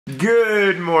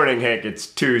Good morning, Hank. It's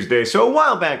Tuesday. So a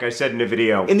while back I said in a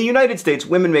video, in the United States,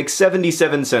 women make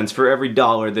 77 cents for every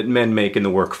dollar that men make in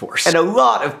the workforce. And a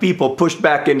lot of people pushed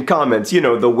back in comments, you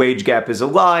know, the wage gap is a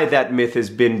lie, that myth has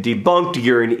been debunked,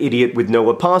 you're an idiot with no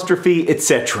apostrophe,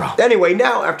 etc. Anyway,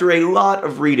 now after a lot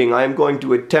of reading, I am going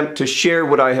to attempt to share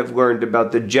what I have learned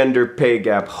about the gender pay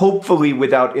gap, hopefully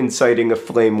without inciting a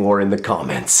flame war in the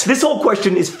comments. This whole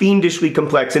question is fiendishly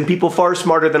complex, and people far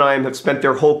smarter than I am have spent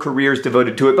their whole careers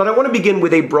devoted to it, but I want to begin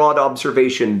with a broad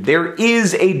observation. There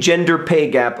is a gender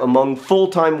pay gap among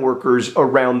full-time workers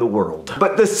around the world.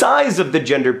 But the size of the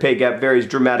gender pay gap varies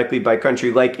dramatically by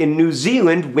country. Like in New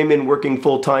Zealand, women working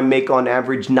full-time make on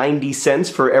average 90 cents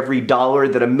for every dollar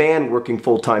that a man working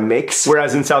full-time makes,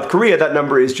 whereas in South Korea that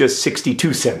number is just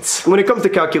 62 cents. When it comes to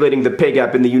calculating the pay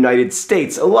gap in the United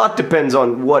States, a lot depends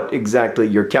on what exactly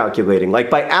you're calculating. Like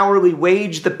by hourly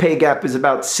wage, the pay gap is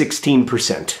about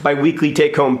 16%. By weekly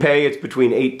take-home pay, it's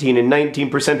between 18 and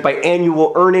 19%. By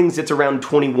annual earnings, it's around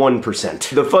 21%.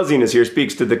 The fuzziness here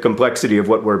speaks to the complexity of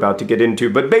what we're about to get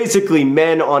into, but basically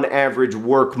men on average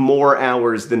work more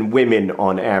hours than women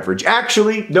on average.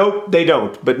 Actually, nope, they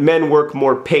don't, but men work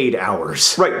more paid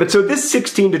hours. Right, but so this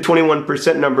 16 to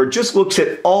 21% number just looks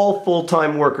at all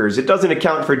full-time workers. It doesn't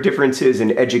account for differences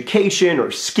in education or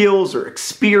skills or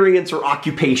experience or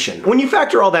occupation. When you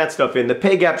factor all that stuff in, the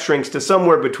pay gap shrinks to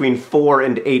somewhere between 4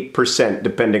 and 8%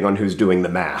 depending on who's doing the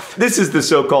math. This is the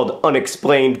so-called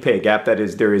unexplained pay gap, that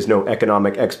is, there is no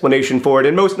economic explanation for it,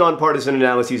 and most nonpartisan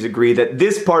analyses agree that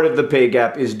this part of the pay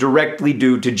gap is directly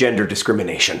due to gender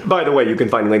discrimination. By the way, you can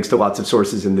find links to lots of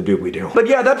sources in the doobly-doo. But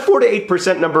yeah, that 4 to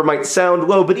 8% number might sound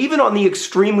low, but even on the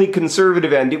extremely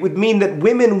conservative end, it would mean that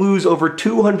women lose over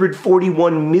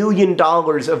 $241 million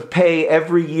of pay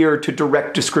every year to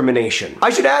direct discrimination.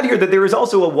 I should add here that there is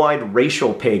also a wide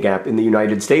racial pay gap in the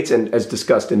United States, and as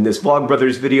discussed in this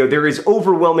Vlogbrothers video, there is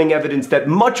overwhelming evidence that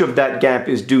much of that gap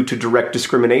is due to direct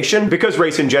discrimination. Because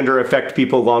race and gender affect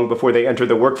people long before they enter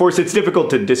the workforce, it's difficult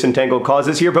to disentangle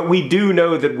causes here, but we do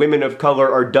know that women of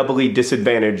color are doubly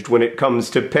disadvantaged when it comes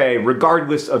to pay,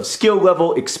 regardless of skill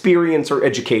level, experience, or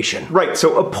education. Right,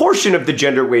 so a portion of the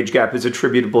gender wage gap is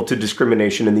attributable to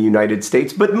discrimination in the United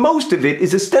States, but most of it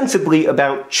is ostensibly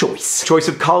about choice. Choice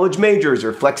of college majors,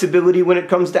 or flexibility when it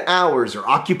comes to hours, or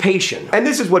occupation. And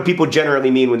this is what people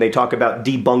generally mean when they talk about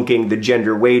debunking the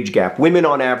gender wage gap. Women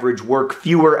on average work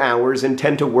fewer hours and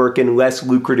tend to work in less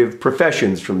lucrative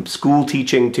professions, from school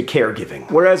teaching to caregiving.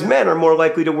 Whereas men are more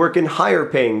likely to work in higher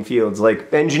paying fields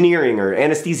like engineering or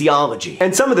anesthesiology.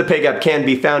 And some of the pay gap can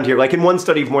be found here. Like in one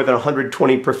study of more than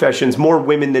 120 professions, more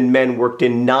women than men worked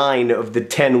in 9 of the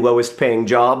 10 lowest paying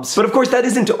jobs. But of course that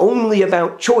isn't only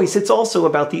about choice, it's also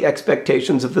about the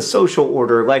expectations of the social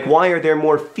order. Like, why are there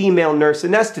more female nurse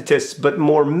anesthetists but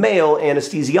more male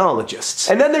anesthesiologists?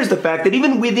 And then there's the fact that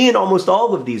even within almost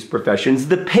all of these professions,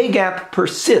 the pay gap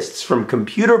persists, from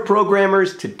computer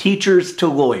programmers to teachers to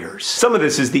lawyers. Some of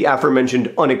this is the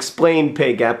aforementioned unexplained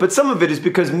pay gap, but some of it is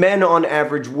because men on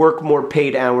average work more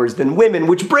paid hours than women,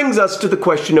 which brings us to the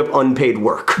question of unpaid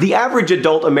work. The average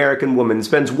adult American woman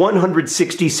spends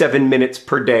 167 minutes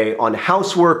per day on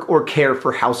housework or care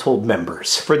for household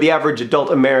members. For the average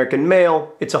adult American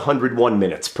male, it's 101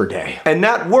 minutes per day. And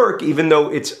that work, even though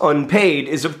it's unpaid,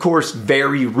 is of course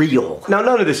very real. Now,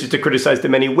 none of this is to criticize the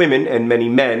many women and many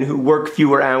men who work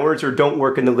fewer hours or don't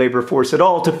work in the labor force at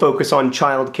all to focus on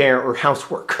childcare or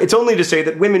housework. It's only to say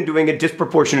that women doing a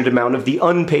disproportionate amount of the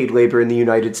unpaid labor in the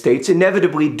United States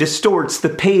inevitably distorts the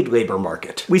paid labor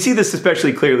market. We see this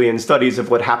especially clearly in studies of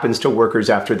what happens to workers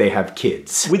after they have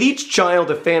kids. With each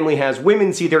child a family has,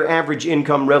 women see their average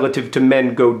income relative to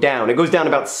men go down. It goes down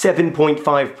about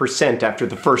 7.5% after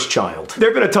the first child. There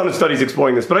have been a ton of studies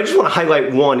exploring this, but I just want to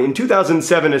highlight one. In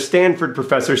 2007, a Stanford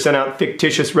professor sent out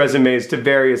fictitious resumes to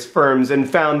various firms and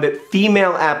found that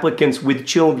female applicants with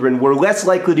children were less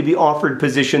likely to be offered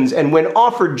positions, and when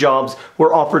offered jobs,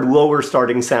 were offered lower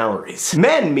starting salaries.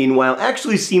 Men, meanwhile,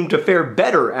 actually seem to fare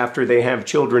better after they have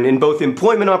children in both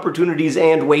employment opportunities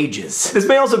and wages. This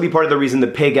may also be part of the reason the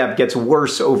pay gap gets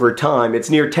worse over time. It's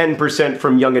near 10%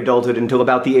 from young adulthood until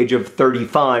about the age of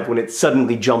 35, when it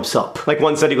suddenly jumps up. Like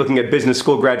one study looking at business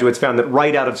school graduates found that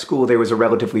right out of school there was a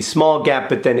relatively small gap,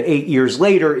 but then 8 years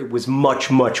later it was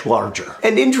much, much larger.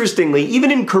 And interestingly,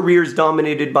 even in careers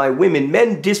dominated by women,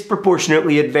 men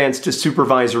disproportionately advance to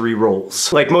supervisory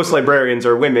roles. Like, most librarians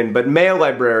are women, but male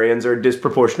librarians are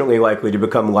disproportionately likely to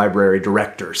become library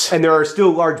directors. And there are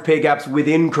still large pay gaps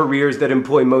within careers that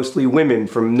employ mostly women,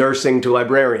 from nursing to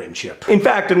librarianship. In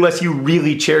fact, unless you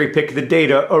really cherry-pick the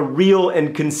data, a real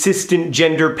and consistent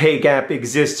gender pay gap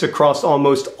exists across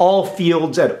almost all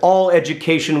fields, at all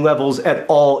education levels, at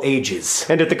all ages.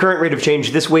 And at the current current rate of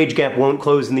change, this wage gap won't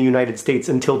close in the United States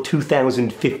until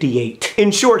 2058. In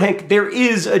short, Hank, there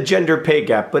is a gender pay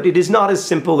gap, but it is not as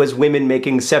simple as women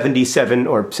making 77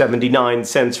 or 79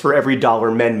 cents for every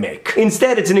dollar men make.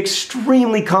 Instead, it's an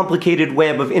extremely complicated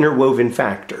web of interwoven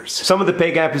factors. Some of the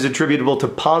pay gap is attributable to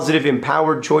positive,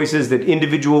 empowered choices that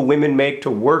individual women make to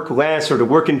work less or to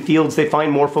work in fields they find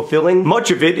more fulfilling.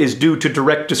 Much of it is due to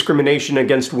direct discrimination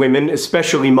against women,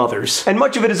 especially mothers. And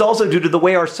much of it is also due to the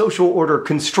way our social order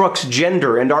constructs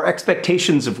gender and our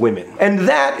expectations of women. And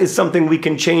that is something we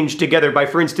can change together by,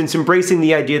 for instance, embracing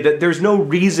the idea that there's no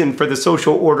reason for the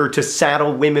social order to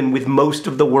saddle women with most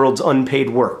of the world's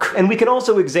unpaid work. And we can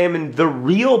also examine the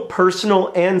real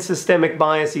personal and systemic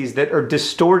biases that are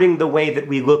distorting the way that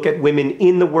we look at women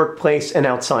in the workplace and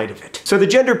outside of it. So the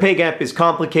gender pay gap is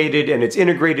complicated and it's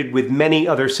integrated with many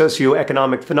other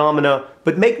socioeconomic phenomena,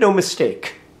 but make no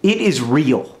mistake, it is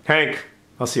real. Hank,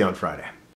 I'll see you on Friday.